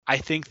I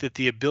think that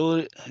the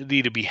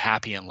ability to be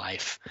happy in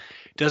life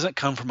doesn't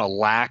come from a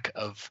lack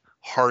of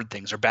hard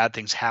things or bad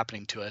things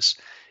happening to us.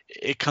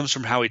 It comes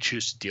from how we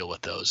choose to deal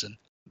with those. And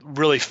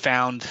really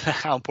found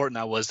how important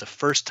that was the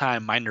first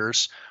time my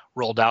nurse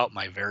rolled out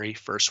my very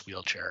first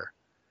wheelchair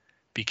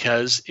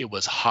because it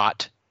was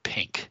hot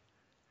pink.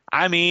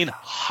 I mean,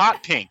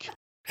 hot pink.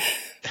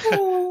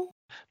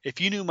 If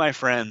you knew my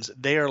friends,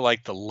 they are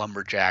like the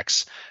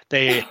lumberjacks.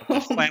 They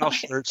have flannel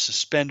shirts,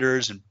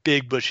 suspenders, and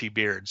big bushy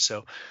beards.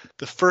 So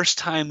the first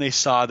time they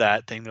saw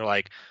that thing, they're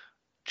like,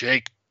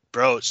 Jake,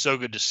 bro, it's so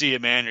good to see you,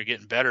 man. You're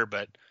getting better,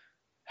 but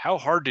how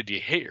hard did you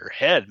hit your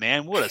head,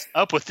 man? What is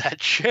up with that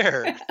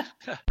chair?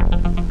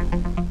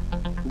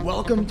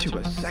 Welcome to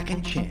A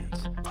Second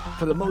Chance.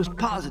 For the most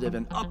positive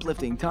and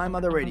uplifting time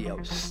on the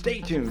radio,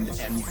 stay tuned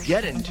and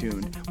get in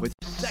tune with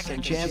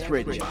Second Chance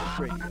Radio.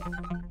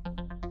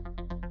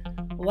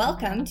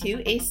 Welcome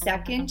to A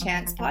Second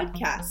Chance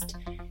podcast.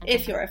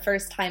 If you're a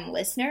first-time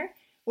listener,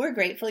 we're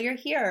grateful you're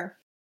here.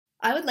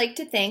 I would like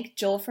to thank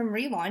Joel from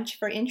Relaunch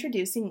for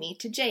introducing me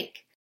to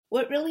Jake.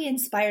 What really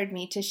inspired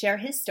me to share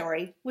his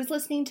story was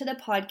listening to the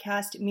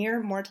podcast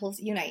Mere Mortals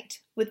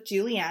Unite with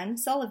Julianne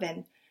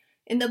Sullivan.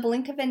 In the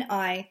blink of an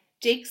eye,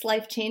 Jake's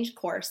life changed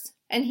course,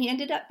 and he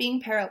ended up being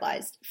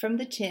paralyzed from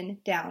the chin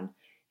down.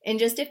 In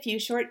just a few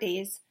short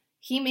days,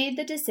 he made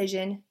the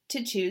decision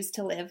to choose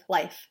to live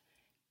life.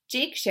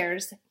 Jake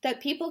shares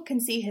that people can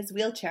see his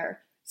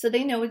wheelchair, so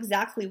they know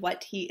exactly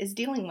what he is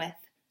dealing with.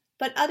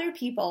 But other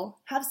people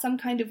have some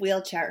kind of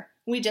wheelchair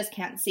we just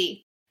can't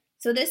see.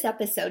 So this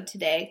episode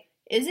today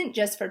isn't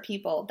just for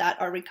people that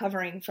are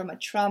recovering from a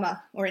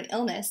trauma or an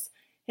illness.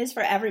 It's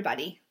for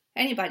everybody,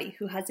 anybody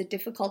who has a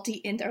difficulty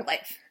in their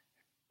life.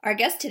 Our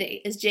guest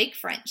today is Jake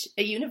French,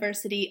 a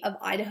University of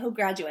Idaho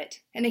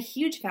graduate and a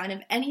huge fan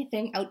of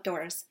anything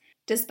outdoors.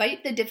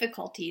 Despite the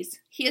difficulties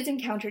he has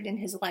encountered in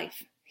his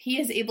life, he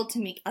is able to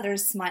make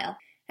others smile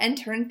and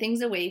turn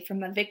things away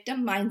from a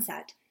victim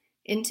mindset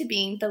into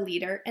being the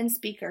leader and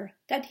speaker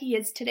that he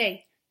is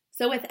today.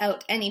 So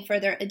without any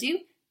further ado,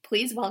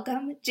 please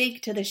welcome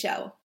Jake to the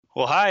show.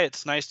 Well, hi,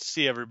 it's nice to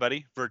see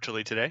everybody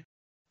virtually today.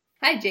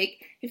 Hi,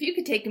 Jake. If you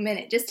could take a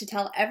minute just to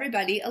tell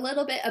everybody a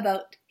little bit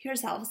about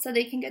yourself so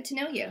they can get to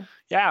know you.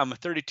 Yeah, I'm a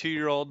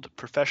 32-year-old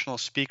professional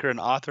speaker and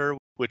author,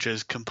 which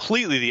is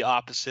completely the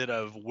opposite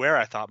of where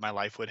I thought my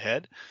life would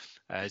head.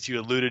 As you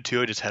alluded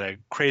to, I just had a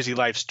crazy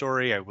life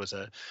story. I was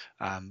a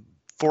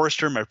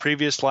forester in my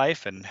previous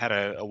life and had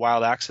a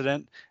wild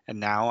accident, and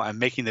now I'm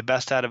making the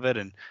best out of it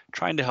and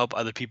trying to help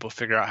other people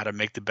figure out how to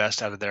make the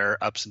best out of their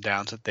ups and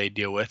downs that they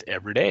deal with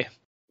every day.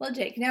 Well,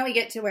 Jake, now we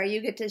get to where you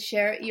get to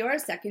share your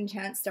second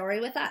chance story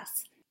with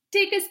us.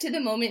 Take us to the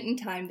moment in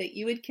time that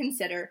you would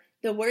consider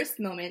the worst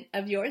moment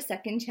of your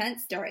second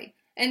chance story,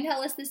 and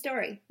tell us the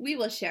story. We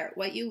will share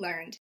what you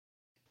learned.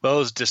 Well, it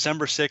was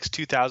December 6,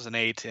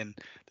 2008, and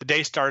the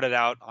day started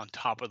out on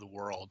top of the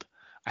world.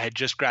 I had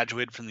just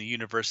graduated from the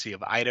University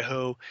of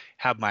Idaho,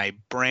 had my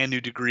brand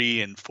new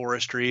degree in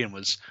forestry, and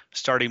was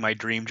starting my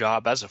dream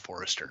job as a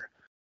forester.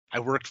 I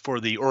worked for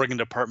the Oregon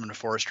Department of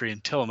Forestry in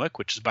Tillamook,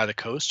 which is by the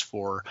coast,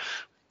 for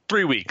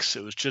 3 weeks.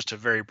 It was just a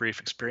very brief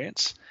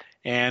experience.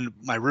 And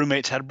my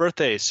roommates had a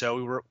birthday,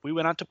 so we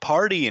went out to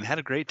party and had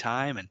a great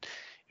time. And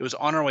it was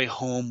on our way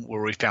home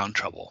where we found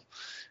trouble.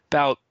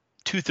 About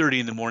 2:30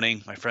 in the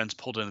morning, my friends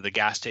pulled into the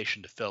gas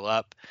station to fill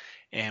up,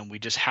 and we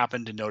just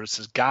happened to notice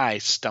this guy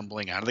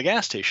stumbling out of the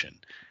gas station.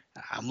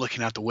 I'm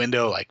looking out the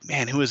window like,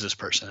 man, who is this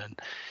person? And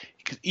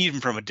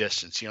even from a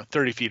distance,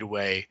 30 feet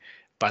away,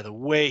 by the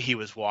way he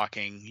was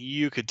walking,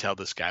 you could tell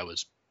this guy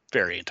was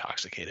very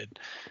intoxicated.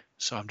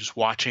 So I'm just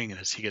watching, and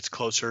as he gets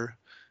closer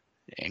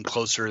and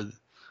closer,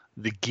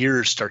 the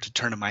gears start to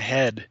turn in my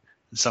head,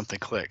 and something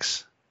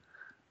clicks.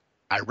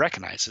 I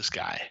recognize this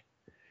guy.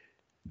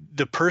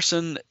 The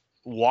person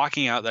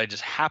walking out that I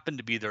just happened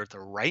to be there at the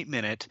right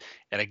minute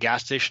at a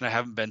gas station I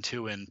haven't been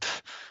to in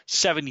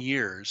 7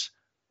 years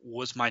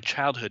was my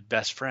childhood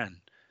best friend,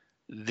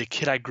 the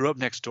kid I grew up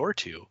next door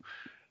to.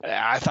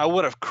 I thought,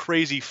 what a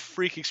crazy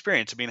freak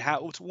experience. I mean,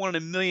 it's 1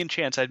 in a million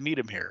chance I'd meet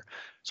him here.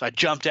 So I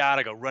jumped out.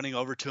 I go running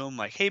over to him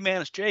like, hey,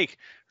 man, it's Jake.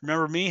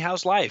 Remember me?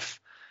 How's life?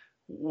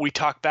 We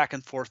talk back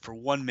and forth for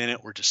 1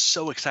 minute. We're just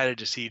so excited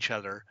to see each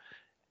other.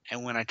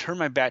 And when I turn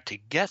my back to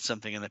get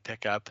something in the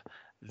pickup,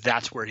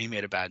 that's where he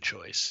made a bad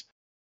choice.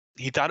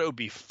 He thought it would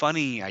be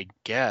funny, I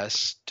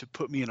guess, to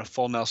put me in a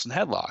full Nelson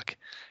headlock.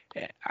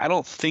 I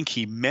don't think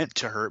he meant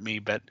to hurt me,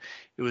 but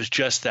it was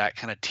just that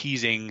kind of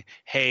teasing,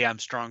 hey, I'm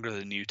stronger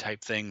than you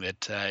type thing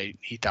that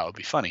he thought would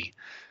be funny.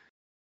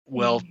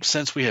 Well,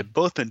 since we had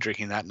both been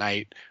drinking that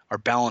night, our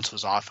balance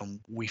was off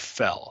and we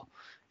fell.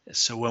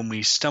 So when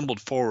we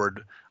stumbled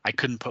forward, I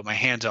couldn't put my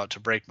hands out to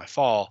break my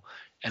fall,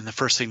 and the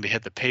first thing to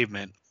hit the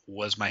pavement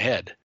was my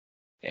head.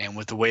 And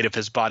with the weight of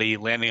his body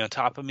landing on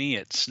top of me,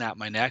 it snapped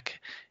my neck.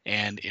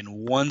 And in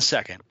 1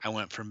 second, I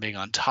went from being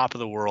on top of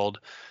the world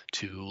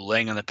to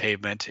laying on the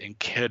pavement and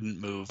couldn't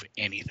move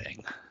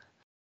anything.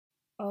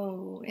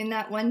 Oh, in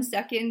that 1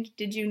 second,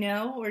 did you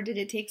know, or did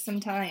it take some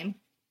time?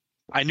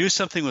 I knew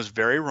something was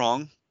very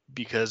wrong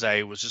because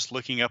I was just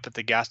looking up at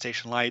the gas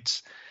station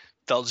lights,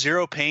 felt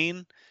zero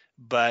pain,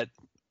 but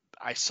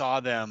I saw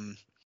them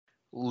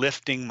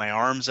lifting my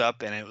arms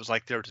up, and it was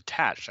like they were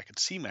detached. I could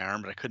see my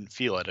arm, but I couldn't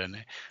feel it, and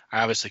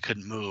I obviously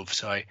couldn't move.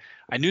 So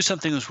I knew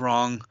something was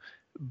wrong,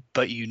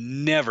 but you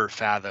never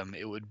fathom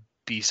it would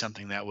be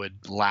something that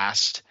would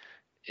last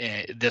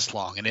this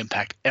long and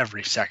impact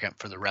every second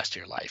for the rest of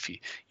your life.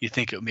 You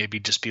think it would maybe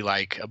just be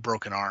like a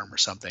broken arm or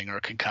something, or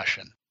a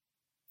concussion.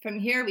 From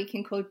here, we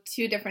can go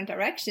two different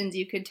directions.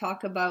 You could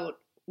talk about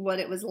what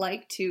it was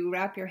like to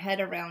wrap your head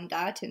around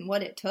that and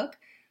what it took,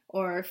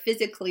 or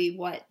physically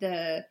what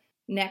the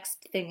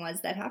next thing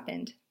was that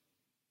happened.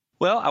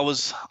 Well, I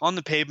was on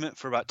the pavement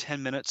for about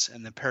 10 minutes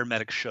and the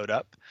paramedics showed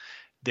up.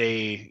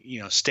 They,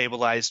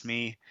 stabilized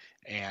me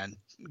and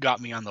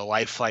got me on the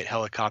life flight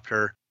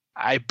helicopter.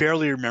 I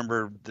barely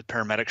remember the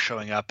paramedics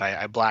showing up.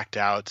 I blacked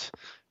out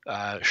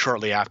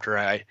shortly after.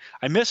 I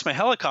missed my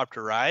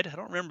helicopter ride. I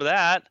don't remember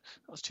that.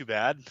 That was too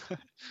bad.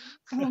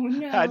 Oh,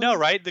 no. I know,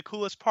 right? The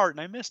coolest part,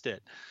 and I missed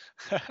it.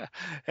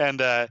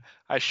 And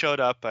I showed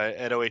up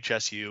at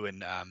OHSU,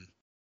 and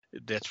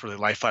that's really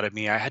life out of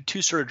me. I had 2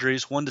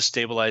 surgeries, one to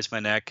stabilize my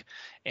neck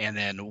and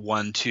then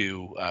one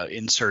to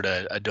insert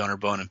a donor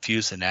bone and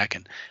fuse the neck.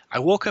 And I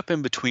woke up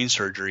in between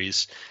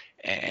surgeries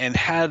and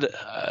had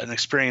an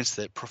experience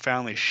that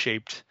profoundly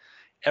shaped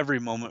every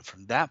moment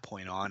from that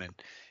point on. And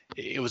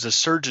it was a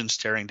surgeon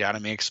staring down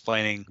at me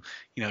explaining,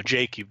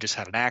 Jake, you've just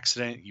had an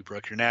accident. You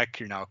broke your neck.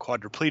 You're now a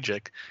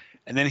quadriplegic.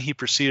 And then he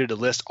proceeded to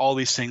list all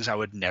these things I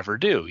would never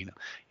do.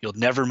 You'll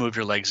never move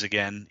your legs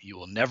again. You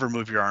will never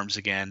move your arms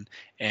again.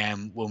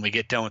 And when we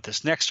get done with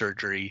this next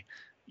surgery,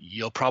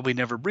 you'll probably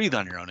never breathe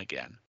on your own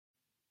again.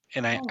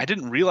 And I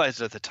didn't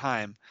realize it at the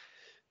time,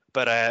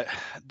 but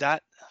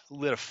that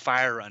lit a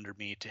fire under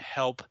me to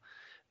help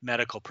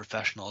medical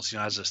professionals,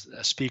 as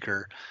a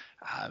speaker,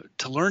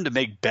 to learn to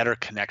make better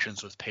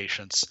connections with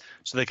patients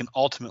so they can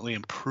ultimately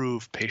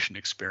improve patient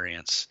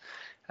experience.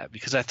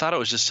 Because I thought it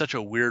was just such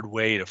a weird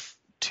way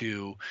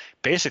to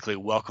basically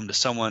welcome to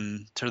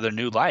someone to their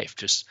new life,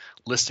 just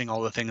listing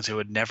all the things they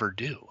would never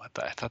do.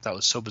 I thought that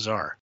was so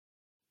bizarre.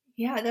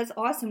 Yeah, that's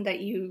awesome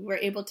that you were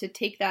able to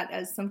take that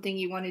as something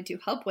you wanted to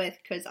help with,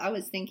 because I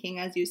was thinking,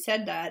 as you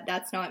said,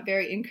 that's not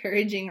very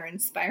encouraging or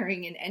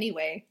inspiring in any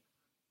way.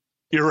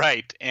 You're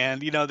right.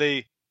 And,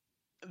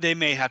 they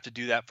may have to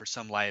do that for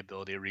some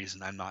liability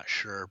reason. I'm not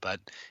sure, but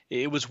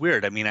it was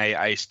weird. I mean,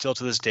 I still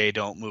to this day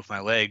don't move my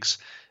legs,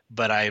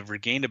 but I've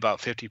regained about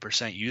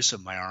 50% use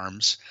of my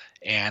arms,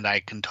 and I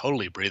can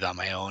totally breathe on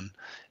my own.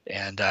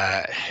 And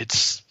I'm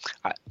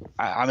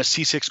a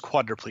C6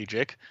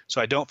 quadriplegic,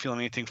 so I don't feel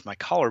anything from my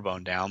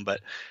collarbone down,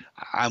 but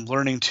I'm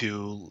learning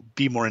to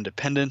be more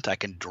independent. I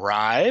can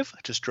drive. I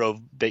just drove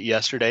a bit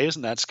yesterday.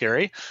 Isn't that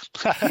scary?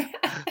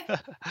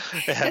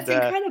 That's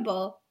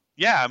incredible.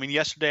 Yeah, I mean,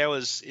 yesterday I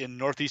was in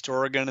Northeast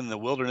Oregon in the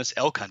wilderness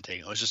elk hunting.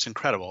 It was just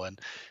incredible. And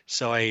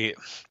so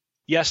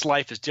yes,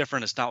 life is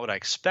different. It's not what I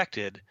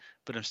expected,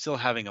 but I'm still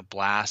having a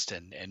blast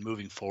and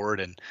moving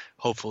forward, and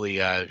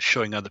hopefully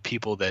showing other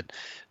people that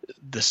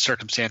the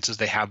circumstances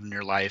they have in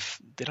your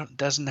life,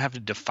 doesn't have to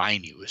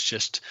define you. It's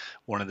just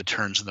one of the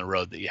turns in the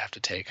road that you have to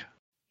take.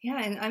 Yeah,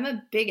 and I'm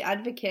a big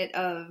advocate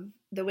of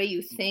the way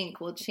you think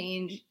will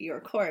change your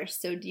course.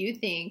 So do you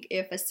think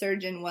if a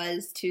surgeon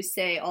was to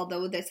say,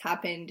 although this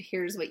happened,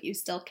 here's what you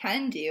still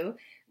can do,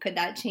 could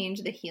that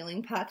change the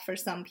healing path for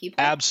some people?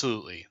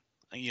 Absolutely.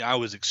 I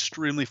was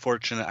extremely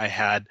fortunate. I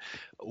had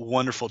a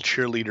wonderful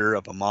cheerleader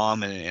of a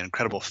mom and an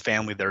incredible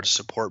family there to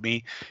support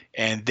me.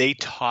 And they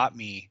taught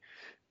me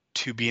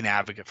to be an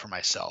advocate for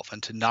myself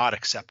and to not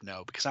accept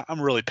no, because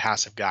I'm a really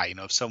passive guy.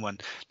 If someone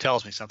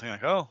tells me something,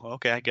 like, oh,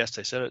 okay, I guess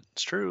they said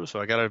it's true,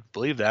 so I got to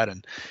believe that.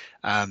 And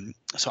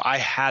so I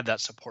had that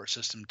support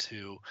system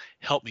to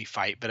help me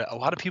fight, but a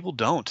lot of people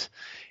don't.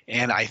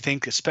 And I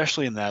think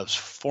especially in those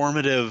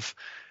formative,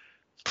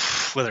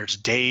 whether it's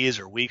days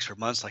or weeks or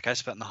months like I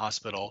spent in the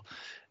hospital,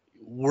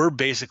 we're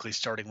basically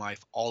starting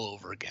life all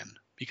over again,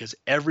 because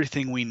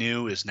everything we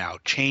knew is now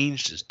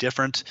changed, is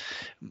different.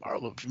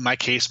 In my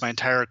case, my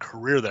entire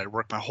career that I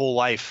worked my whole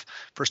life,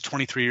 first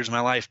 23 years of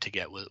my life to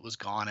get was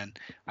gone, and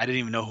I didn't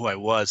even know who I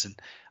was. And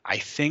I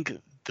think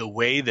the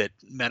way that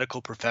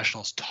medical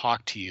professionals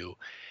talk to you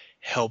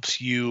helps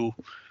you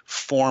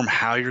form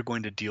how you're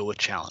going to deal with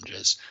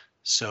challenges.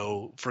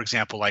 So, for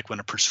example, like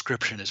when a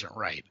prescription isn't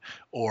right,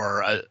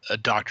 or a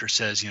doctor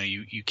says,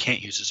 you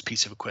can't use this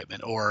piece of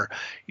equipment, or,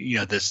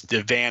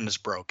 the van is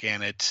broke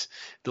and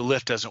the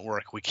lift doesn't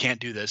work, we can't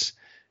do this.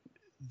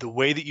 The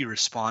way that you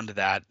respond to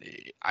that,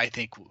 I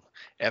think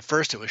at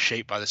first it was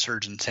shaped by the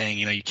surgeon saying,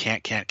 you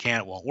can't,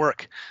 it won't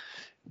work.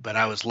 But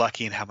I was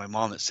lucky and had my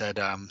mom that said,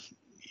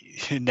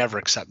 never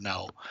accept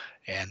no.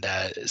 And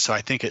so I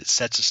think it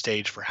sets a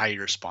stage for how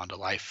you respond to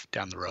life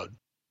down the road.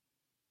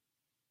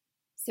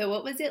 So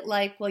what was it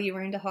like while you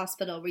were in the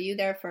hospital? Were you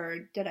there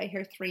for, did I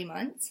hear 3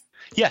 months?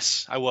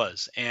 Yes, I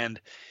was. And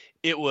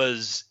it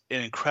was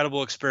an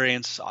incredible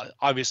experience.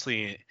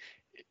 Obviously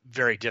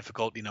very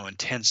difficult,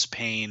 intense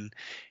pain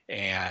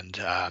and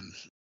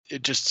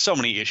just so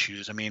many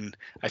issues. I mean,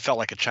 I felt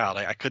like a child.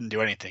 I couldn't do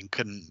anything,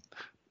 couldn't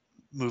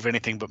move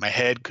anything but my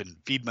head,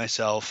 couldn't feed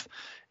myself.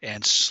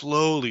 And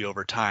slowly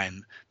over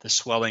time, the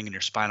swelling in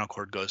your spinal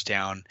cord goes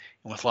down.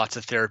 And with lots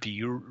of therapy,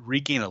 you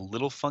regain a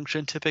little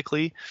function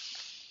typically.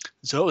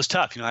 So it was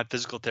tough. I had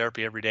physical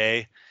therapy every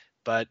day,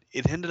 but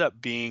it ended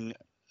up being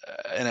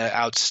an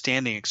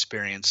outstanding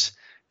experience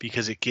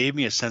because it gave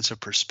me a sense of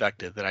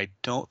perspective that I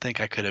don't think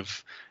I could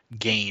have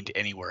gained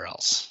anywhere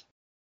else.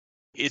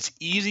 It's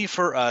easy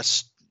for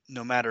us,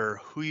 no matter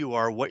who you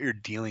are, what you're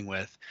dealing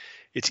with,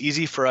 it's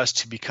easy for us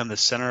to become the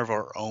center of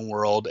our own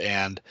world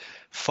and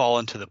fall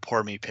into the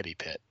poor me pity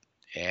pit.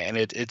 And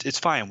it's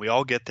fine. We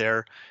all get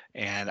there,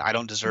 and I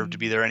don't deserve to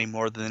be there any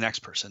more than the next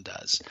person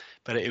does.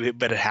 But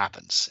it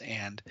happens.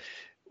 And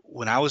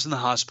when I was in the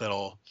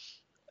hospital,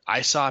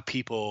 I saw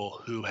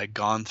people who had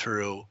gone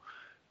through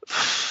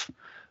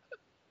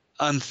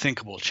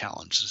unthinkable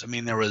challenges. I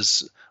mean, there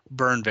was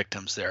burn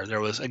victims there.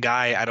 There was a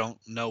guy, I don't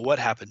know what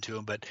happened to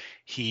him, but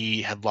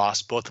he had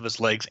lost both of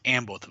his legs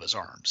and both of his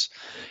arms.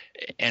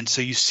 And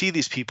so you see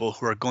these people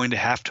who are going to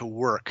have to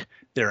work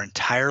their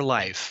entire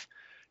life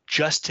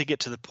just to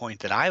get to the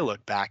point that I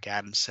look back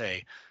at and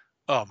say,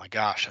 oh my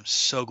gosh, I'm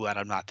so glad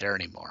I'm not there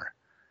anymore.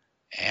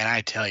 And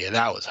I tell you,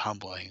 that was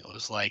humbling. It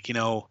was like,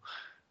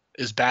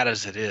 as bad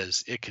as it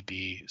is, it could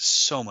be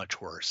so much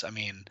worse. I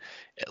mean,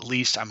 at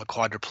least I'm a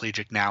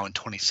quadriplegic now in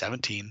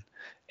 2017,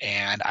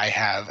 and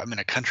I'm in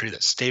a country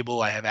that's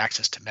stable. I have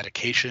access to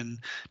medication,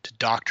 to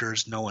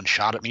doctors. No one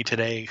shot at me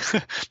today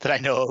that I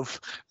know of.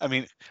 I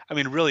mean,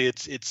 really,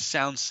 it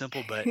sounds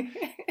simple, but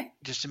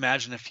just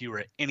imagine if you were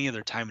at any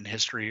other time in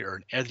history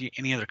or in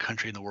any other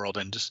country in the world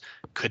and just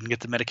couldn't get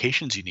the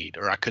medications you need,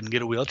 or I couldn't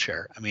get a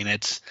wheelchair. I mean,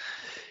 it's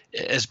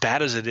as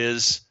bad as it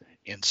is.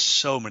 In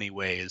so many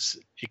ways,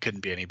 it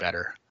couldn't be any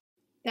better.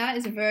 That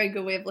is a very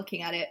good way of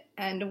looking at it.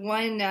 And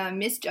one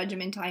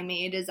misjudgment I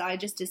made is I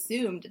just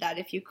assumed that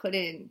if you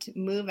couldn't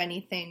move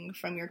anything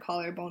from your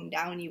collarbone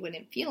down, you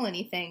wouldn't feel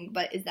anything.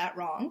 But is that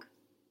wrong?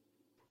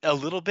 A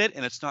little bit,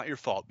 and it's not your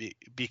fault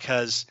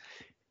because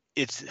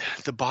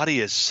the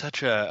body is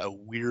such a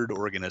weird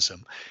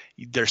organism.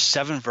 There's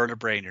 7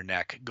 vertebrae in your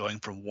neck, going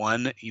from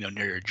 1,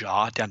 near your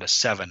jaw down to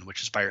 7,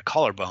 which is by your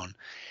collarbone.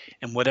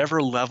 And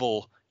whatever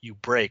level you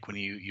break when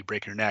you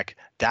break your neck,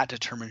 that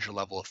determines your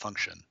level of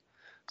function.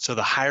 So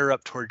the higher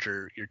up towards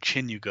your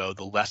chin you go,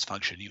 the less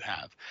function you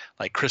have.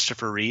 Like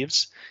Christopher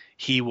Reeves,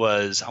 he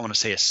was, I want to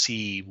say, a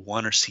C1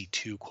 or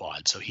C2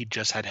 quad, so he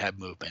just had to have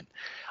movement.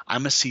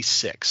 I'm a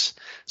C6,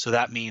 so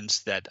that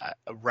means that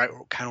right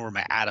kind of where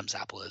my Adam's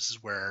apple is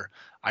where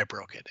I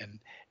broke it.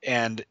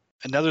 And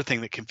another thing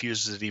that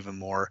confuses it even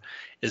more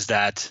is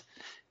that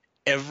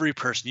every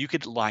person, you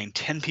could line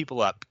 10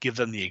 people up, give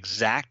them the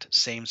exact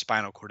same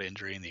spinal cord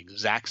injury in the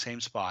exact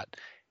same spot,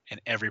 and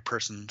every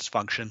person's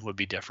function would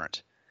be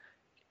different.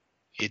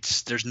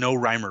 There's no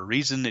rhyme or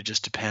reason. It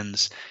just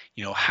depends,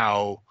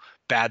 how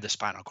bad the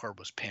spinal cord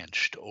was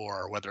pinched,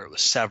 or whether it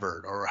was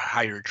severed, or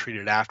how you're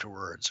treated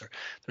afterwards. Or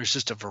there's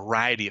just a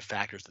variety of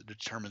factors that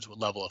determines what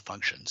level of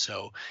function.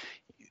 So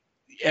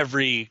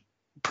every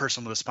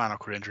person with a spinal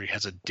cord injury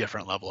has a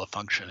different level of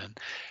function, and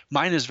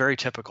mine is very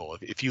typical.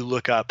 If you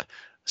look up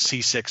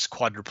C6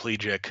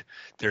 quadriplegic,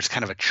 there's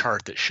kind of a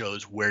chart that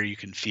shows where you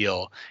can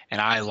feel, and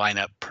I line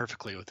up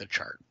perfectly with the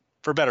chart.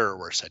 For better or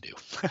worse, I do.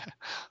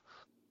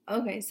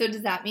 Okay, so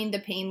does that mean the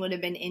pain would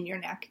have been in your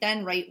neck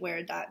then, right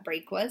where that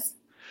break was?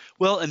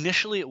 Well,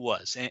 initially it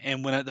was,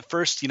 and when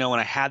when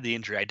I had the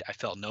injury, I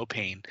felt no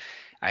pain.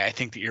 I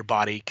think that your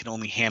body can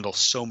only handle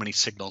so many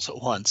signals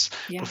at once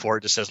before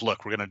it just says,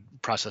 look, we're going to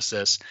process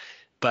this.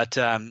 But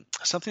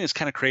something that's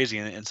kind of crazy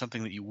and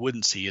something that you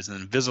wouldn't see is an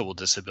invisible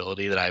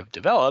disability that I've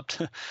developed.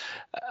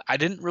 I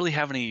didn't really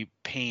have any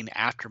pain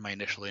after my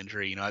initial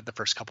injury, the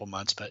first couple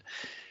months. But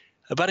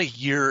about a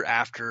year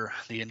after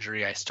the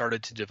injury, I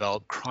started to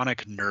develop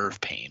chronic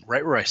nerve pain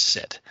right where I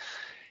sit.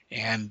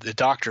 And the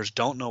doctors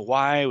don't know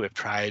why. We've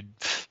tried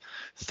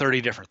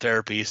 30 different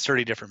therapies,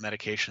 30 different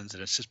medications,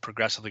 and it's just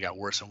progressively got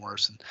worse and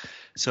worse. And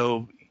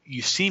so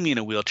you see me in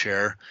a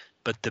wheelchair,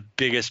 but the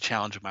biggest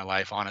challenge of my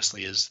life,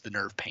 honestly, is the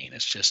nerve pain.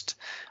 It's just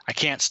I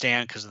can't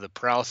stand because of the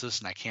paralysis,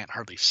 and I can't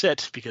hardly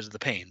sit because of the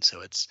pain.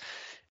 So it's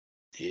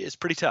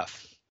pretty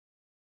tough.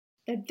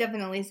 That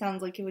definitely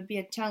sounds like it would be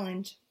a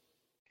challenge.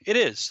 It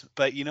is,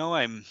 but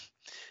I'm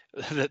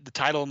the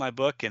title of my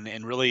book,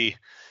 and really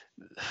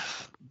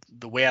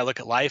the way I look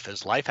at life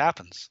is life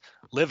happens,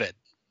 live it,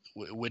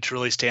 which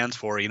really stands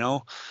for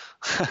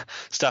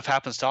stuff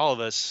happens to all of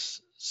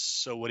us.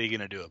 So what are you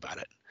going to do about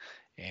it?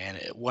 And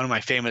one of my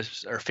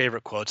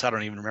favorite quotes, I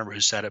don't even remember who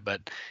said it,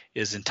 but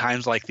is in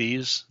times like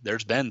these,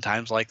 there's been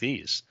times like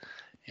these.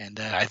 And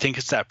I think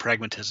it's that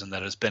pragmatism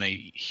that has been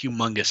a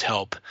humongous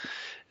help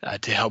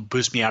to help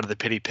boost me out of the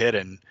pity pit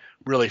and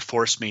really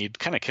force me to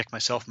kind of kick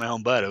myself in my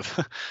own butt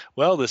of,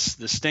 well, this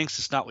stinks.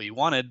 It's not what you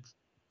wanted.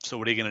 So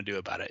what are you going to do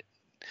about it?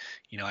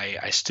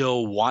 I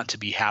still want to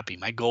be happy.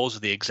 My goals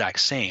are the exact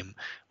same,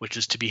 which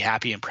is to be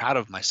happy and proud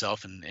of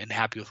myself and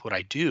happy with what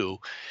I do.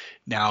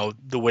 Now,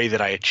 the way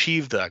that I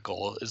achieve that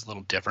goal is a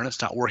little different.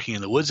 It's not working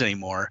in the woods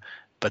anymore,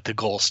 but the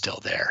goal's still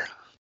there.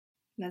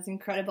 That's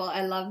incredible.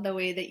 I love the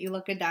way that you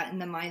look at that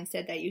and the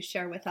mindset that you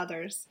share with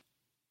others.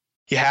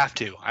 You have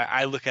to.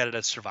 I look at it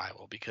as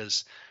survival,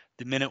 because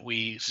the minute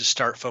we just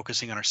start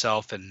focusing on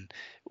ourselves and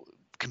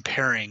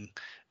comparing,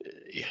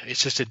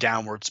 it's just a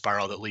downward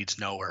spiral that leads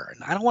nowhere.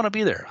 And I don't want to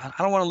be there. I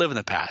don't want to live in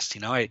the past.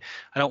 I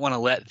don't want to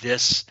let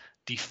this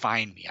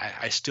define me.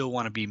 I still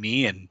want to be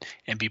me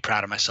and be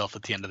proud of myself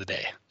at the end of the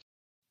day.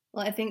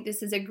 Well, I think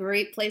this is a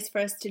great place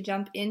for us to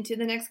jump into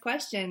the next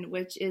question,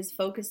 which is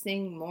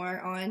focusing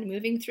more on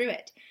moving through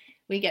it.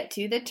 We get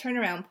to the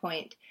turnaround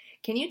point.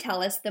 Can you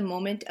tell us the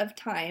moment of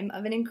time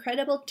of an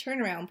incredible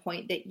turnaround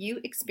point that you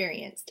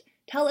experienced?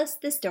 Tell us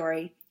the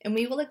story, and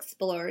we will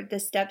explore the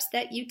steps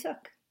that you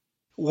took.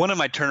 One of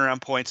my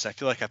turnaround points, I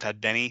feel like I've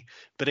had many,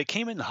 but it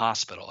came in the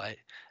hospital. I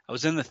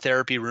was in the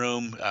therapy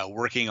room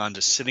working on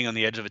just sitting on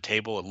the edge of a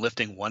table and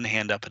lifting one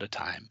hand up at a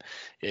time.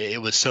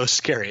 It was so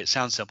scary. It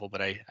sounds simple,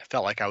 but I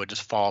felt like I would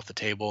just fall off the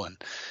table, and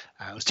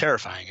it was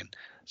terrifying. And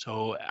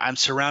so I'm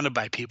surrounded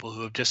by people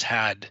who have just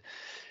had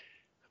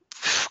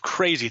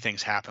crazy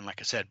things happen. Like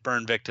I said,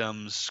 burn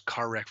victims,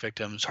 car wreck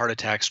victims, heart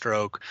attack,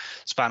 stroke,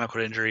 spinal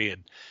cord injury,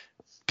 and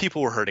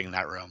people were hurting in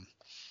that room.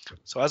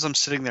 So as I'm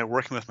sitting there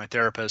working with my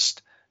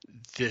therapist,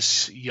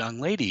 this young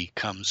lady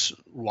comes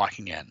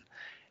walking in,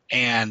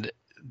 and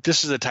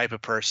this is the type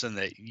of person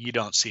that you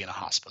don't see in a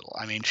hospital.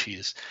 I mean,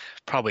 she's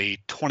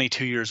probably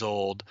 22 years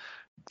old,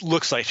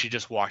 looks like she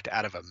just walked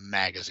out of a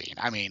magazine.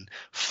 I mean,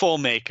 full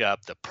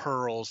makeup, the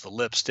pearls, the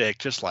lipstick,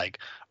 just like,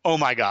 oh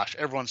my gosh,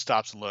 everyone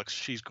stops and looks.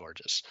 She's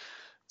gorgeous.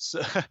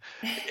 So,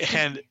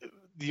 and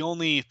the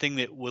only thing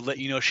that would let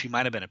you know she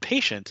might have been a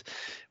patient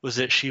was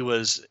that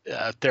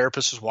a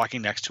therapist was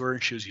walking next to her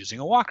and she was using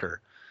a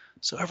walker.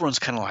 So everyone's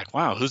kind of like,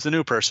 wow, who's the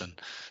new person?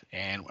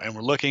 And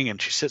we're looking,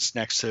 and she sits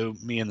next to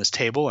me in this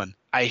table, and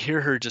I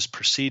hear her just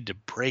proceed to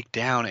break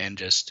down and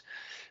just,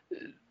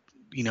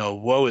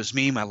 woe is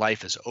me, my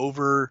life is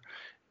over.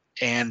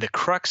 And the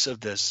crux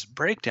of this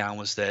breakdown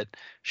was that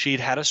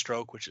she'd had a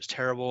stroke, which is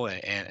terrible,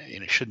 and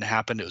it shouldn't have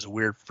happened. It was a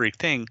weird freak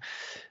thing.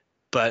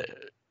 But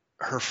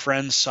her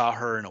friends saw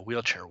her in a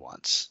wheelchair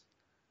once.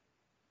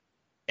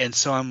 And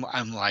so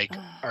I'm like,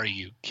 are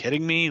you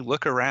kidding me?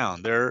 Look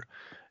around.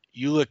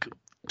 You look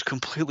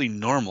completely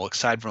normal,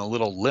 aside from a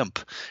little limp.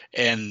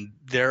 And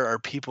there are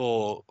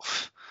people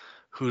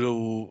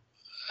who,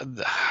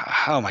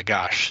 oh my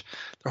gosh,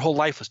 their whole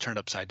life was turned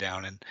upside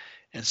down.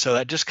 And so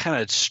that just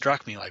kind of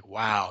struck me like,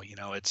 wow,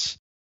 it's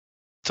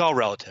all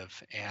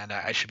relative, and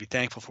I should be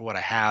thankful for what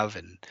I have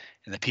and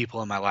the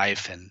people in my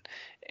life,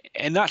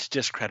 and not to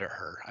discredit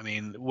her. I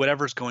mean,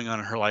 whatever's going on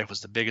in her life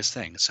was the biggest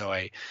thing. So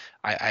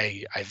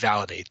I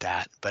validate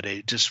that, but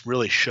it just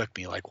really shook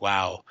me like,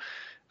 wow,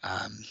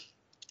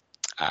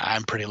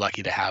 I'm pretty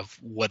lucky to have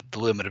what the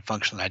limited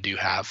function that I do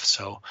have.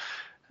 So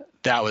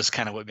that was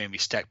kind of what made me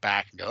step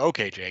back and go,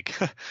 okay, Jake,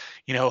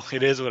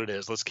 it is what it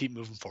is. Let's keep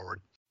moving forward.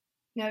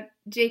 Now,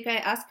 Jake, I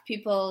ask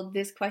people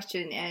this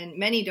question, and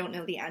many don't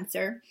know the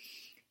answer.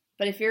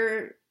 But if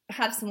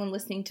have someone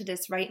listening to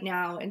this right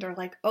now and are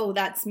like, oh,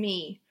 that's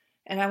me,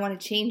 and I want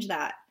to change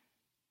that,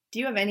 do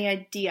you have any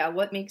idea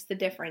what makes the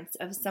difference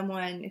of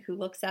someone who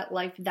looks at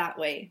life that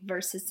way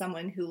versus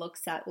someone who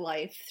looks at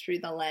life through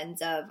the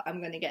lens of, I'm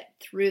going to get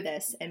through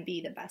this and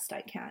be the best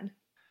I can?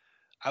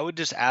 I would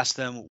just ask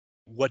them,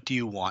 what do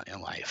you want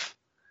in life?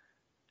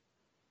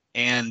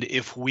 And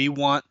if we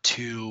want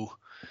to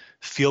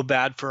feel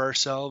bad for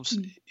ourselves,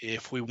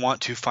 if we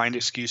want to find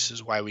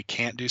excuses why we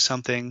can't do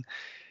something,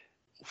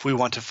 if we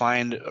want to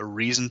find a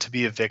reason to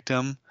be a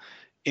victim,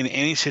 in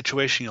any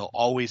situation, you'll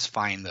always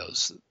find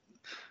those.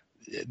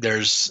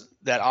 There's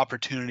that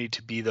opportunity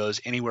to be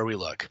those anywhere we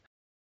look.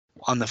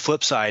 On the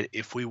flip side,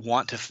 if we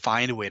want to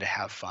find a way to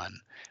have fun,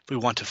 if we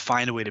want to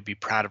find a way to be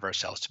proud of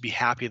ourselves, to be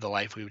happy with the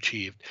life we've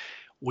achieved,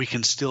 we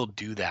can still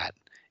do that.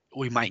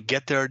 We might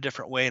get there a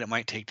different way, and it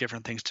might take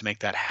different things to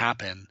make that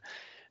happen,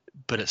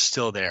 but it's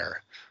still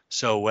there.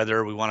 So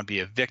whether we want to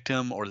be a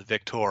victim or the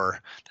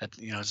victor, that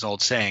is an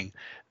old saying,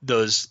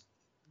 those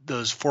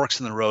forks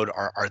in the road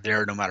are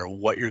there no matter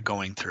what you're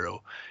going through.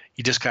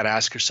 You just got to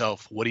ask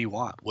yourself, what do you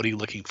want? What are you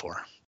looking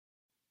for?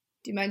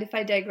 Do you mind if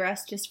I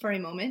digress just for a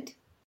moment?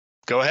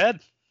 Go ahead.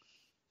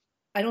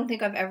 I don't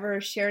think I've ever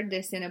shared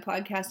this in a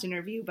podcast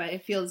interview, but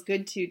it feels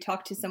good to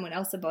talk to someone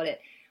else about it.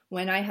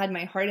 When I had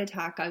my heart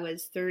attack, I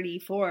was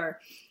 34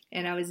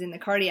 and I was in the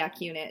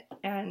cardiac unit,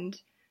 and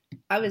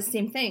I was the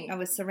same thing. I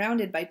was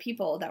surrounded by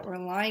people that were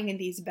lying in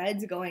these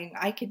beds going,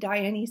 I could die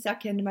any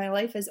second. My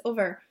life is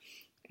over.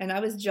 And I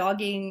was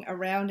jogging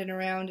around and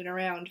around and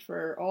around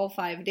for all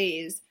 5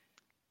 days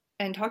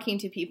and talking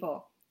to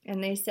people.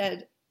 And they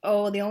said,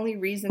 oh, the only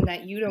reason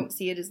that you don't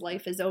see it as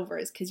life is over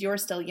is because you're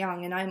still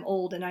young and I'm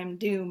old and I'm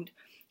doomed.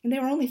 And they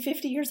were only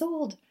 50 years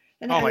old.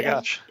 And oh my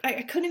gosh.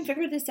 I couldn't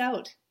figure this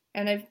out.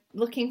 And I'm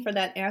looking for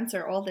that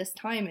answer all this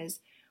time, is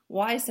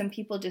why some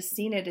people just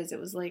seen it as it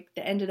was like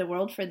the end of the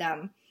world for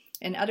them.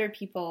 And other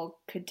people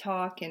could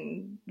talk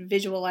and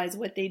visualize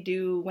what they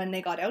do when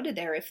they got out of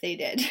there if they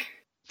did.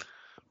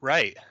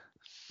 Right.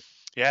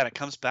 Yeah, and it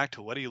comes back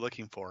to what are you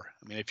looking for?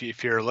 I mean,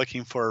 if you're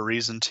looking for a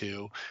reason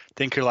to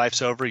think your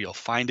life's over, you'll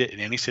find it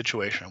in any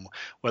situation,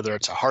 whether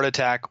it's a heart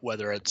attack,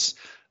 whether it's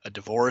a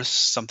divorce,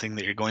 something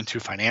that you're going through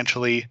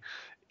financially.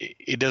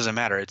 It doesn't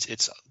matter.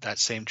 It's that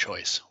same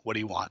choice. What do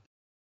you want?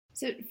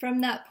 So,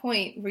 from that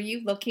point, were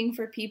you looking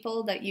for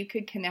people that you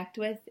could connect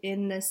with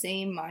in the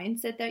same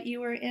mindset that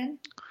you were in?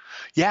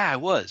 Yeah, I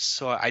was.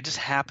 So I just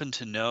happened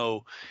to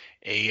know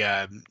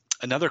a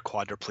another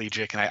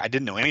quadriplegic, and I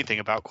didn't know anything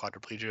about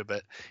quadriplegia,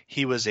 but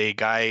he was a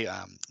guy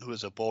who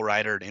was a bull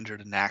rider and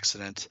injured in an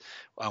accident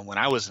when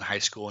I was in high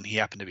school, and he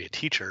happened to be a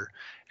teacher.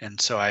 And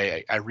so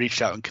I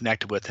reached out and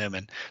connected with him,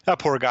 and that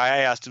poor guy, I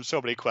asked him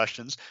so many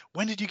questions.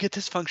 When did you get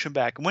this function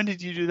back? When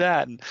did you do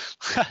that? And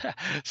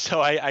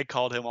so I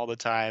called him all the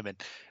time,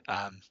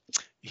 and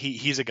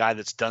he's a guy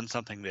that's done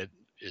something that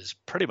is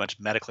pretty much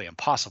medically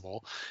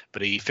impossible,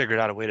 but he figured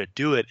out a way to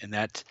do it, and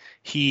that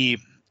he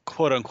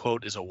quote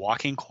unquote is a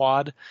walking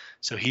quad.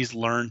 So he's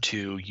learned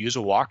to use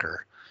a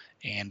walker,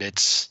 and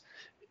it's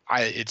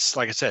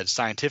like I said,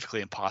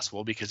 scientifically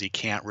impossible because he's a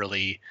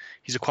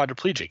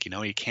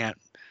quadriplegic, he can't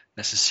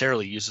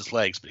necessarily use his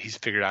legs, but he's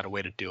figured out a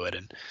way to do it.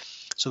 And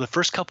so the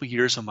first couple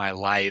years of my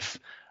life,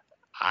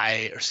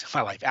 my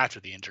life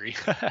after the injury,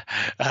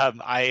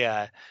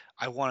 I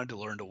wanted to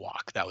learn to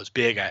walk. That was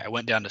big. I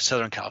went down to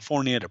Southern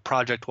California to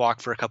project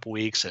walk for a couple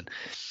weeks, and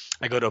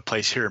I go to a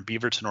place here in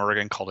Beaverton,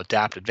 Oregon called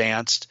Adapt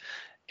Advanced,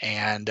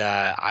 and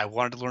I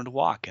wanted to learn to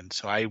walk. And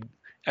so I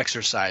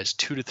exercised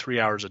 2 to 3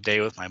 hours a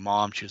day with my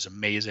mom. She was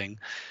amazing,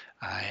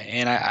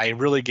 and I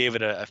really gave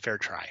it a fair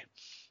try.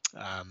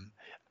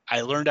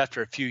 I learned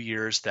after a few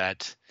years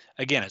that,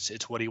 again,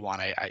 it's what do you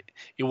want?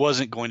 It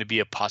wasn't going to be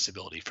a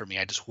possibility for me.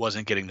 I just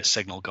wasn't getting the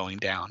signal going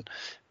down,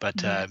 but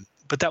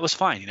that was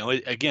fine.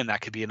 Again,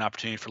 that could be an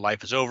opportunity for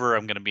life is over.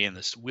 I'm going to be in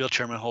this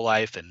wheelchair my whole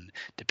life and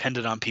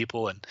dependent on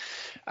people. And,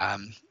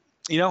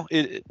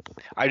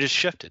 I just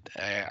shifted.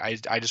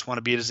 I just want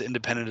to be as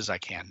independent as I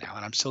can now.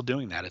 And I'm still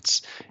doing that.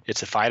 It's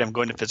a fight. I'm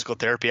going to physical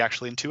therapy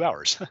actually in 2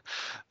 hours,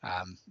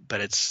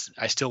 but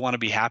I still want to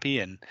be happy,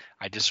 and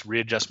I just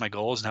readjust my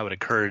goals. And I would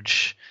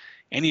encourage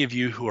any of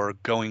you who are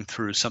going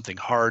through something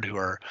hard, who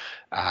are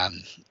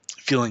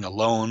feeling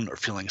alone or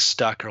feeling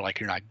stuck or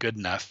like you're not good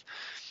enough,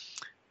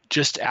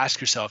 just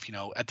ask yourself,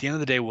 at the end of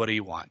the day, what do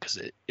you want?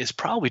 Because it's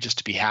probably just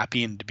to be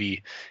happy and to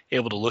be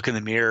able to look in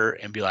the mirror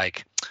and be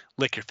like,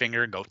 lick your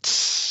finger and go,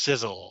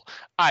 sizzle.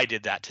 I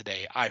did that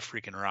today. I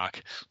freaking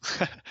rock.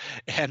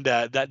 And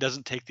that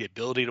doesn't take the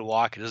ability to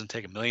walk. It doesn't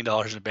take $1 million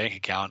in a bank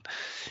account.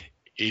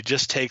 It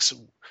just takes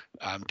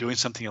doing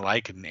something you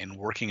like and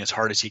working as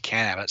hard as you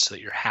can at it so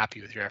that you're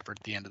happy with your effort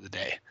at the end of the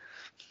day.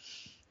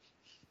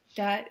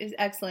 That is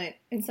excellent.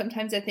 And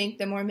sometimes I think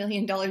the more $1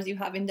 million you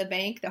have in the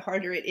bank, the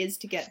harder it is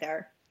to get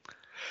there.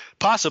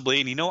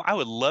 Possibly. And, I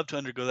would love to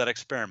undergo that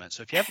experiment.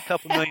 So if you have a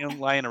couple million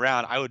lying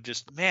around, I would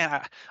just,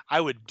 I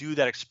would do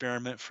that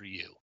experiment for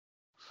you.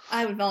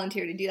 I would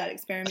volunteer to do that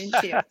experiment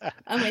too.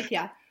 I'm with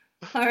you.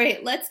 All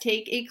right, let's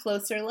take a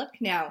closer look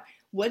now.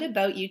 What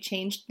about you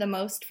changed the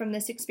most from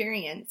this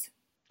experience?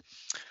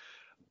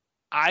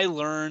 I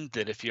learned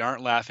that if you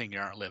aren't laughing, you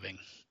aren't living.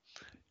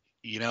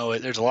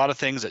 There's a lot of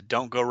things that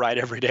don't go right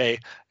every day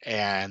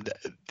and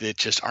that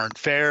just aren't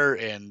fair.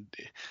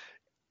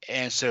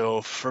 And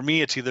so for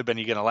me, it's either been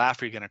you're going to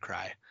laugh or you're going to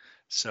cry.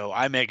 So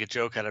I make a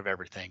joke out of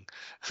everything.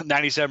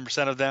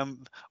 97% of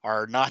them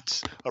are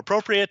not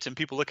appropriate, and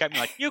people look at me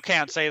like, you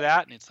can't say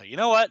that. And it's like, you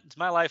know what? It's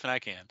my life and I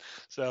can.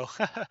 So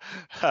if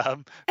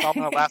I'm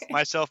going to laugh at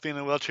myself being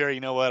in a wheelchair, you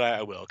know what?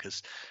 I will,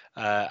 because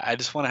I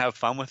just want to have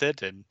fun with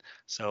it. And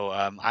so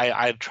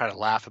I try to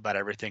laugh about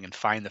everything and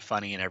find the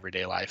funny in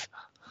everyday life.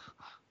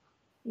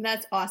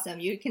 That's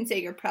awesome. You can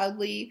say you're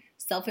proudly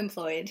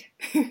self-employed.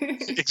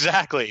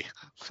 Exactly.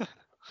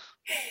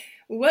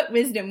 What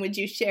wisdom would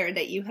you share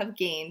that you have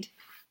gained?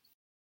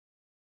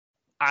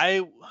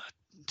 I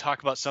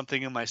talk about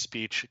something in my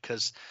speech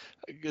because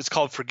it's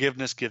called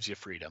Forgiveness Gives You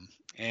Freedom.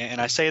 And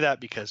I say that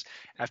because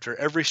after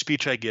every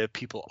speech I give,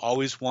 people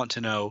always want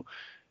to know,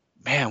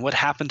 man, what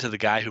happened to the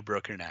guy who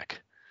broke your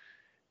neck?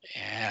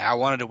 And I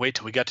wanted to wait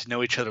till we got to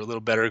know each other a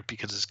little better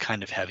because it's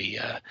kind of heavy.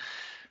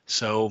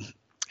 So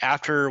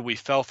after we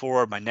fell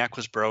forward, my neck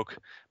was broke.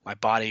 My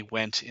body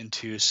went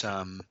into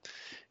some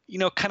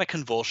kind of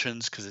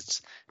convulsions because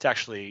it's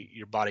actually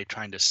your body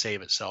trying to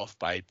save itself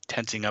by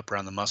tensing up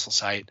around the muscle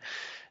site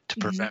to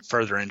prevent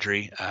further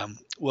injury.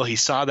 Well, he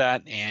saw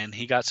that and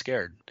he got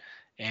scared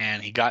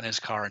and he got in his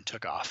car and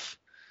took off.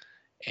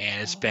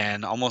 And it's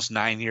been almost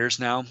 9 years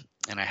now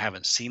and I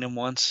haven't seen him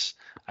once.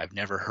 I've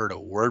never heard a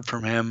word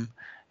from him.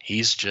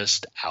 He's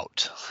just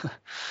out.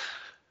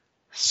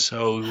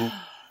 So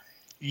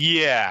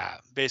yeah,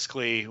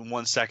 basically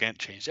 1 second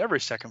changed every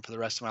second for the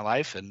rest of my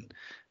life. And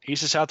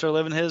he's just out there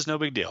living his, no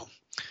big deal.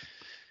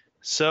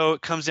 So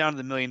it comes down to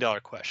the $1 million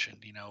question.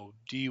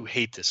 Do you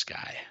hate this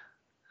guy?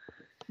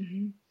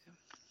 Mm-hmm.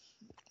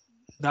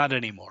 Not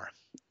anymore.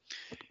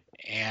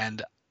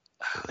 And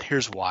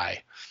here's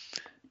why.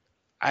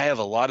 I have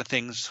a lot of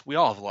things. We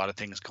all have a lot of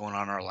things going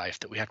on in our life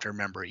that we have to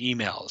remember.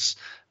 Emails,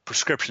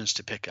 prescriptions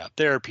to pick up,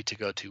 therapy to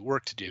go to,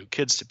 work to do,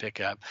 kids to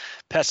pick up,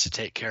 pets to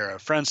take care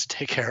of, friends to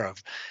take care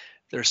of.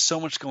 There's so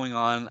much going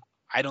on.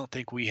 I don't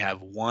think we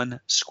have 1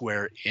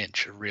 square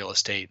inch of real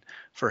estate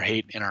for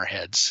hate in our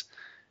heads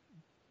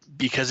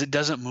because it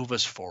doesn't move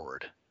us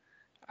forward.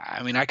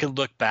 I mean, I could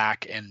look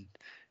back and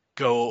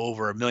go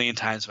over a million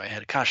times in my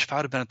head, gosh, if I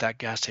would have been at that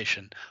gas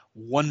station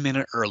 1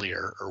 minute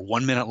earlier or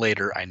 1 minute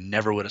later, I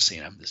never would have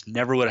seen him. This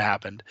never would have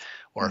happened.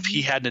 Or if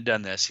he hadn't have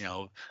done this,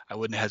 I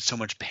wouldn't have had so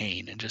much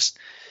pain. And just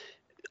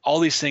all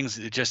these things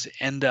that just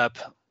end up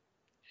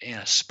in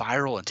a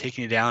spiral and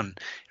taking you down.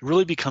 It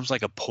really becomes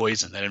like a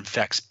poison that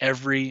infects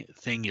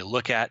everything you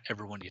look at,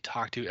 everyone you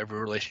talk to, every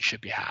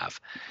relationship you have.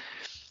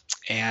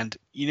 And,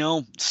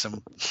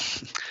 some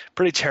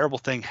pretty terrible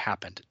thing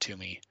happened to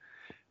me.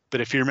 But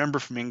if you remember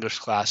from English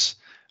class,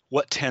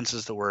 what tense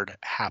is the word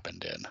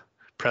happened in?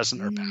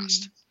 Present or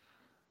past?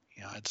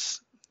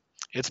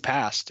 It's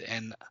past.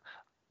 And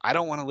I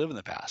don't want to live in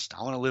the past.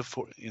 I want to live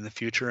in the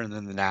future and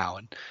then the now.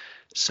 And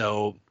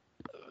so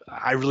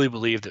I really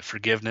believe that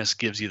forgiveness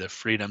gives you the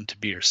freedom to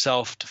be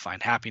yourself, to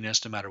find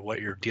happiness no matter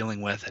what you're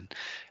dealing with. And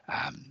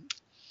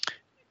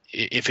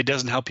if it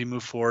doesn't help you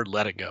move forward,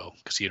 let it go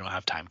because you don't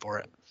have time for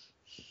it.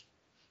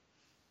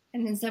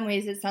 And in some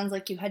ways, it sounds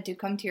like you had to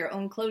come to your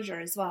own closure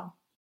as well.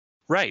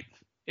 Right.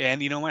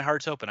 And, my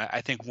heart's open.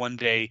 I think one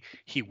day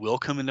he will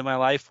come into my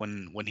life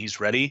when he's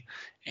ready.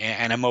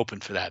 And I'm open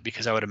for that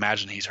because I would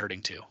imagine he's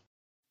hurting too.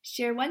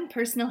 Share one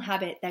personal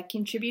habit that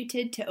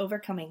contributed to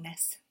overcoming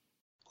this.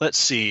 Let's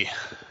see.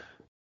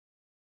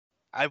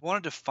 I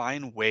wanted to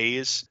find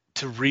ways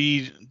to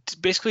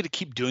basically to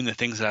keep doing the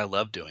things that I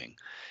love doing.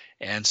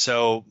 And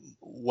so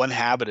one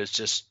habit is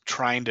just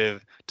trying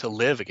to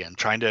live again,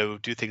 trying to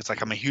do things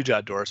like I'm a huge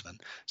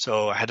outdoorsman.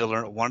 So I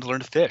wanted to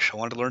learn to fish. I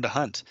wanted to learn to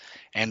hunt.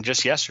 And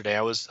just yesterday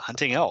I was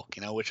hunting elk,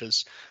 which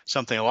is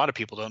something a lot of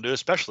people don't do,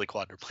 especially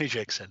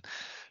quadriplegics. And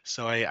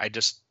so I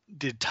just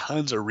did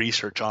tons of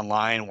research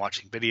online,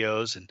 watching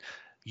videos and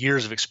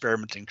years of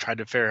experimenting, tried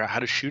to figure out how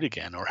to shoot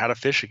again or how to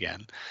fish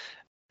again.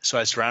 So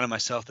I surrounded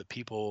myself with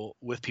people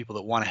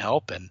that want to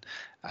help. And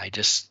I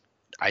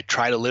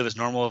try to live as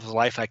normal of a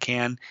life I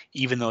can,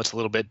 even though it's a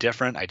little bit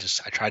different. I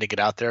try to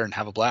get out there and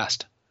have a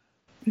blast.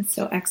 That's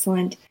so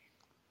excellent.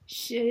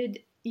 Should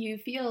you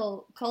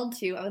feel called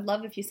to, I would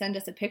love if you send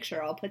us a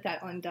picture. I'll put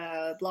that on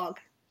the blog.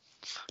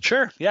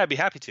 Sure. Yeah, I'd be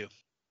happy to.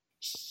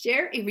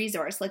 Share a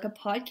resource like a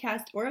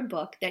podcast or a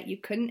book that you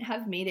couldn't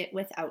have made it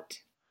without.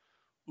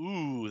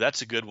 Ooh,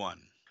 that's a good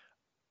one.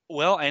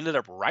 Well, I ended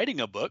up writing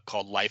a book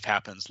called Life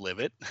Happens, Live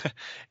It.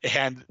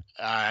 And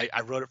I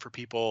wrote it for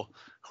people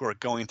who are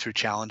going through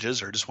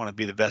challenges or just want to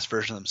be the best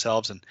version of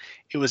themselves. And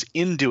it was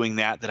in doing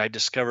that I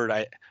discovered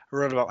I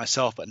wrote about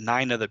myself, but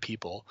 9 other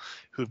people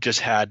who've just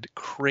had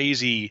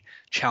crazy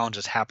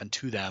challenges happen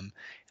to them.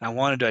 And I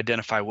wanted to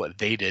identify what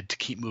they did to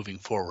keep moving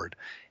forward.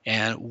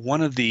 And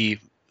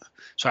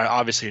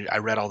obviously I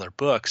read all their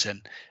books,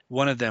 and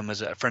one of them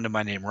is a friend of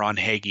mine named Ron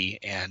Hagee,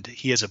 and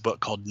he has a book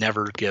called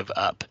Never Give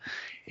Up.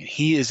 And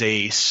he is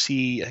a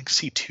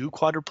C2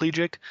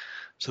 quadriplegic.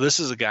 So this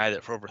is a guy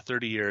that for over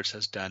 30 years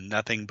has done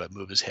nothing but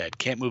move his head,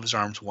 can't move his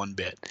arms one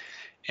bit.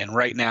 And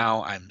right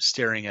now I'm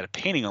staring at a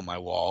painting on my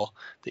wall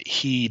that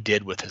he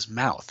did with his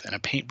mouth and a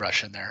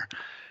paintbrush in there.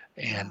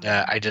 And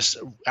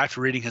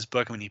after reading his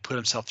book, he put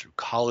himself through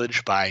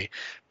college by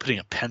putting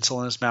a pencil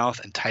in his mouth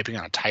and typing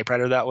on a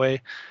typewriter that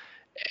way.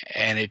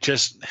 And it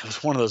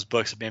was one of those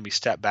books that made me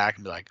step back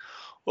and be like,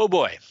 oh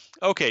boy,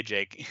 okay,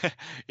 Jake,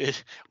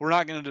 we're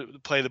not going to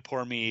play the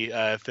poor me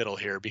fiddle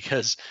here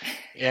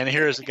and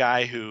here is a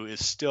guy who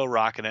is still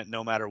rocking it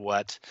no matter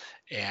what.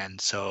 And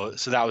so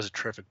that was a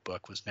terrific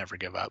book, was Never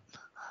Give Up.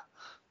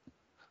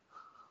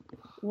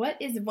 What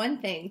is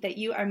one thing that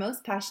you are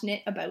most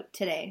passionate about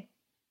today?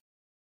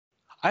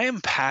 I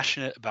am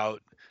passionate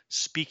about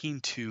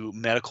speaking to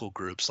medical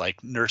groups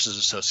like nurses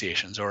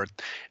associations, or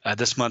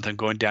this month I'm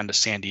going down to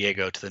San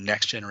Diego to the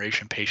Next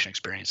Generation Patient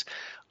Experience.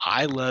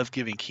 I love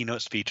giving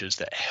keynote speeches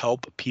that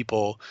help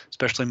people,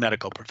 especially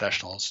medical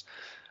professionals,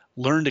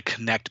 learn to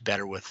connect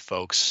better with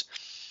folks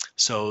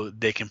so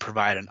they can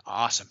provide an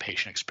awesome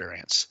patient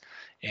experience.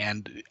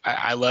 And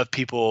I love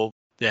people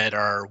that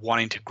are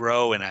wanting to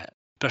grow, and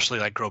especially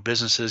like grow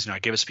businesses. I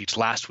gave a speech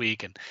last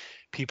week and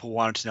people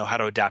wanted to know how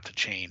to adapt to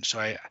change. So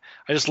I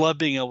just love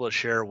being able to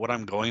share what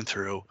I'm going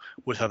through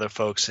with other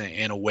folks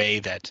in a way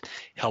that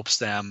helps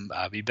them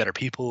be better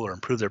people or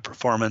improve their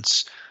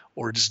performance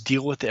or just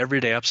deal with the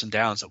everyday ups and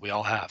downs that we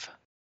all have.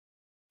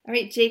 All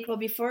right, Jake, well,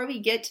 before we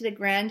get to the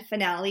grand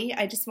finale,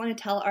 I just want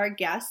to tell our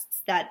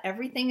guests that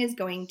everything is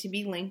going to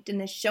be linked in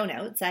the show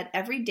notes at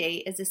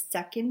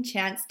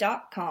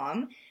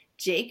everydayisaSecondChance.com.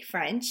 Jake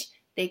French.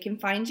 They can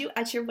find you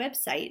at your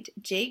website,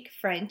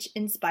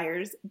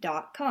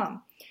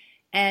 jakefrenchinspires.com.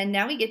 And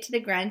now we get to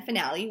the grand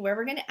finale, where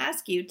we're going to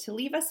ask you to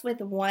leave us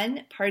with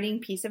one parting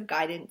piece of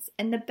guidance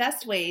and the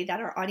best way that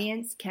our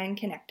audience can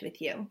connect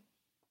with you.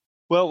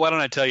 Well, why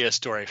don't I tell you a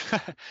story?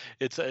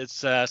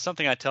 It's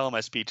something I tell in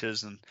my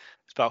speeches, and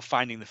it's about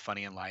finding the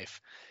funny in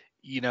life.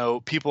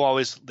 People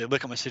always, they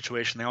look at my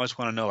situation. They always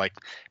want to know, like,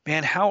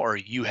 man, how are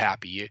you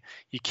happy?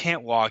 You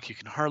can't walk. You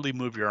can hardly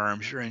move your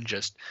arms. You're in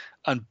just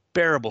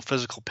unbearable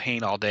physical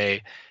pain all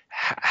day.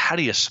 How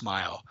do you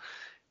smile?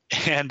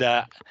 And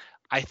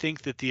I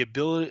think that the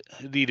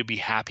ability to be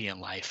happy in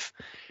life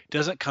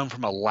doesn't come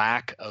from a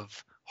lack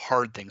of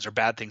hard things or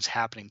bad things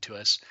happening to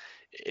us.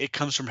 It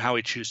comes from how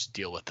we choose to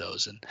deal with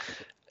those. And,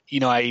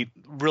 I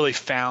really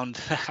found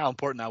how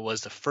important that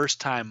was the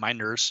first time my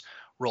nurse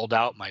rolled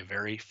out my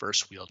very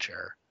first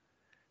wheelchair,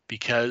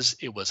 because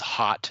it was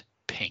hot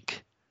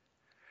pink.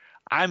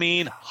 I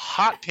mean,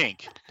 hot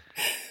pink.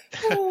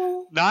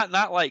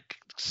 Not like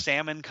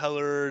salmon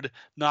colored,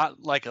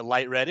 not like a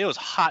light red. It was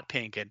hot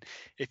pink. And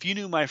if you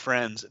knew my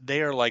friends,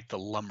 they are like the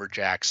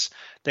lumberjacks.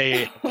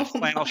 They have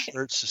flannel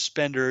shirts,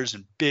 suspenders,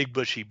 and big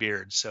bushy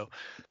beards. So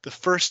the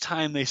first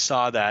time they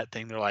saw that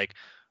thing, they're like,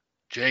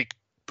 Jake,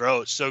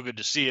 bro, it's so good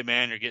to see you,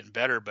 man. You're getting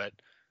better, but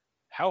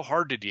how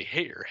hard did you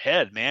hit your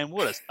head, man?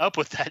 What is up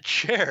with that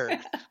chair?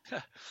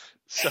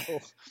 So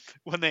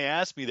when they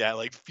asked me that,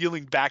 like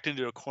feeling backed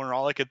into a corner,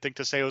 all I could think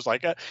to say was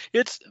like,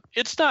 it's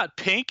not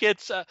pink.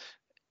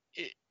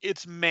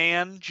 It's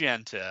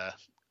magenta.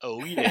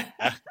 Oh yeah.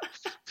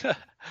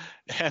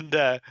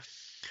 And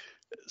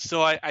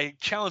so I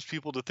challenge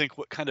people to think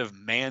what kind of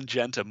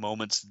magenta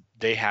moments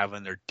they have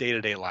in their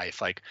day-to-day life.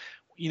 Like,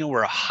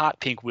 where a hot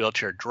pink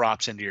wheelchair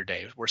drops into your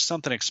day, where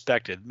something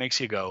expected makes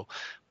you go,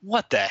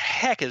 what the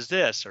heck is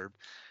this? Or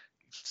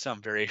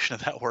some variation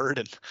of that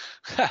word.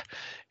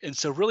 And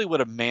so really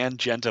what a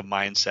magenta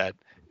mindset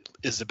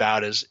is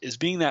about is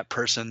being that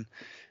person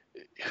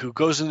who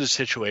goes into a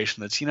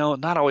situation that's,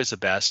 not always the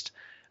best,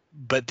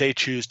 but they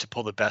choose to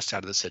pull the best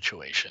out of the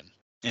situation.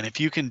 And if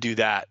you can do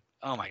that,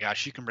 oh my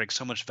gosh, you can bring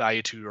so much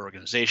value to your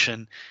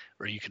organization,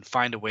 or you can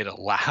find a way to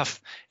laugh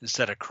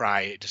instead of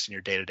cry just in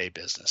your day-to-day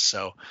business.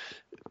 So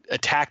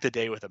attack the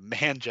day with a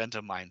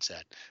magenta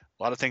mindset.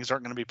 A lot of things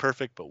aren't going to be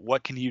perfect, but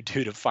what can you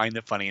do to find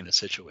the funny in the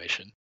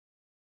situation?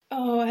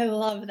 Oh, I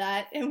love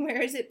that. And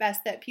where is it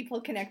best that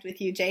people connect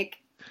with you, Jake?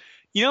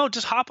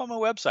 Just hop on my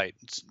website.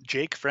 It's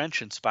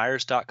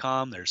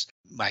jakefrenchinspires.com. There's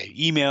my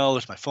email.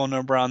 There's my phone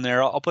number on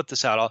there. I'll put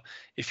this out.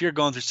 If you're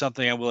going through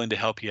something, I'm willing to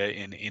help you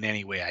in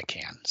any way I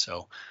can.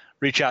 So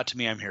reach out to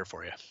me. I'm here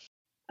for you.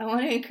 I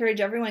want to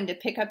encourage everyone to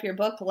pick up your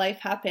book, Life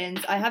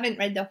Happens. I haven't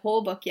read the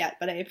whole book yet,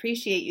 but I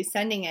appreciate you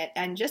sending it.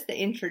 And just the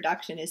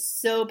introduction is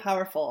so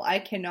powerful. I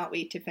cannot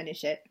wait to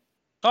finish it.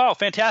 Oh,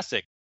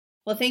 fantastic.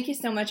 Well, thank you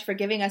so much for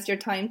giving us your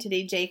time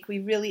today, Jake. We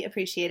really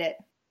appreciate it.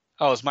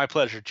 Oh, it's my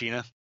pleasure,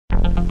 Gina.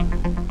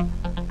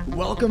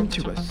 Welcome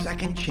to A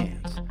Second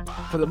Chance.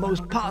 For the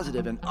most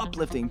positive and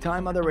uplifting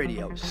time on the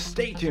radio,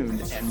 stay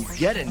tuned and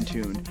get in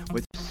tune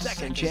with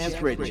Second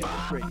Chance Radio.